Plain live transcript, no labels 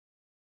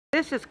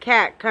This is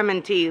Kat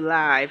coming to you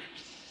live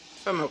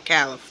from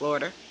Ocala,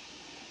 Florida.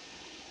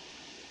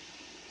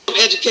 I'm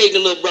educating the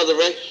little brother,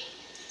 right?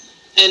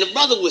 And the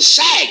brother was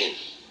sagging.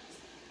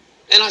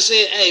 And I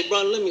said, hey,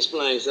 brother, let me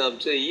explain something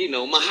to you. You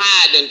know, my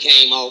hide done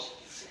came off.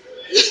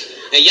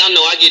 And y'all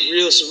know I get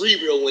real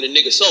cerebral when a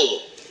nigga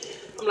sober.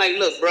 I'm like,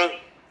 look, bro,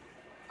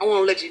 I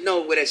want to let you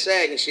know where that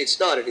sagging shit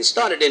started. It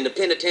started in the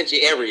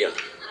penitentiary area.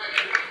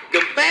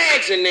 The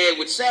bags in there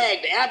would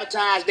sag to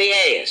advertise their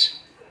ass.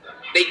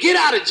 They get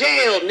out of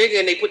jail, nigga,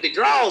 and they put the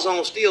drawers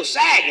on still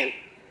sagging,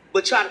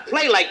 but try to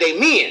play like they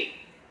men.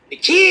 The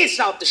kids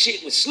thought the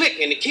shit was slick,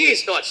 and the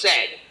kids start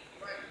sagging.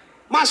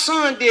 My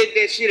son did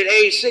that shit at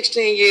age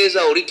 16 years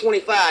old. He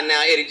 25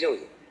 now, Eddie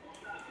Jr.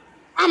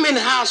 I'm in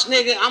the house,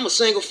 nigga. I'm a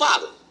single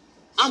father.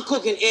 I'm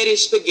cooking Eddie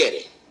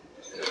spaghetti.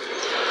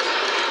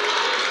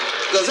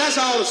 Because that's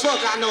all the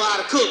fuck I know how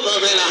to cook other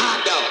than a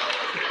hot dog.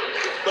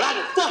 But I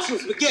can fuck some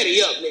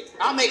spaghetti up, nigga.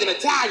 I'll make an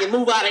Italian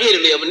move out of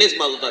Italy up in this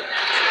motherfucker.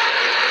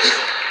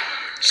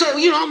 So,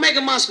 you know, I'm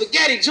making my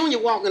spaghetti. Junior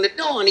walk in the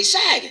door and he's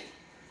sagging.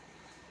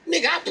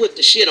 Nigga, I put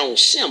the shit on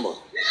simmer.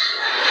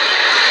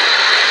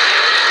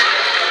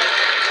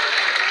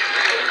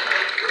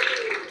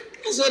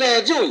 I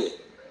said, Junior,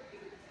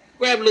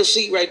 grab a little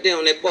seat right there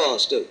on that bar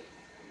stool.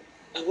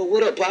 I said, well,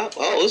 what up, Pop?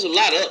 Oh, it's a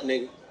lot up,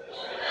 nigga.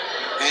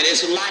 And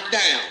it's a lot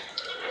down.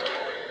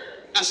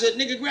 I said,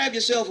 nigga, grab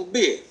yourself a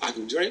beer. I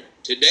can drink.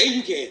 Today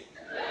you can.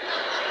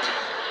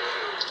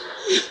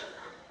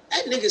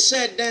 That nigga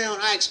sat down,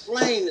 I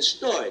explained the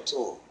story to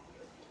him.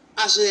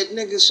 I said,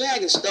 nigga,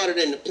 sagging started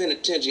in the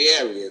penitentiary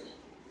area.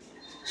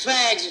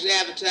 Fags was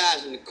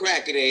advertising the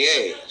crack of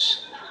their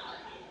ass.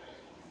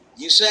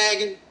 You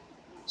sagging?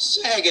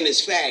 Sagging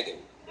is faggen.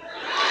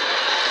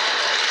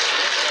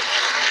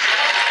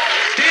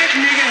 That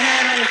nigga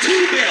had on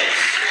 2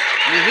 belts.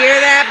 You hear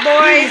that,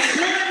 boys?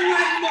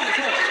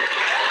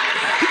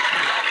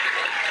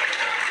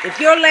 If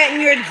you're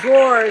letting your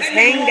drawers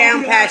hang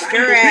down past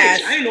your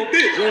ass,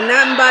 you're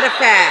nothing but a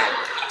fag.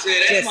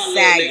 Just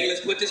sagging.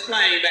 Let's put this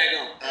plane back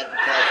on.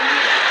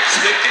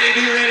 Stick ain't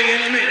be ready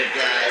in a minute.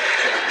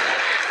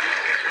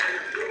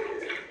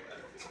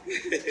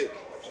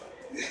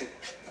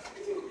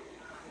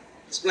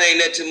 Explain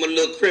that to my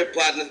little crib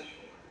partner.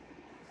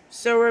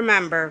 So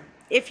remember,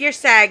 if you're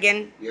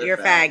sagging, you're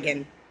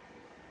fagging.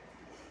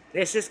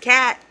 This is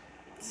Kat,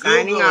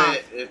 signing Google off.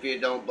 it if you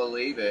don't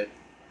believe it.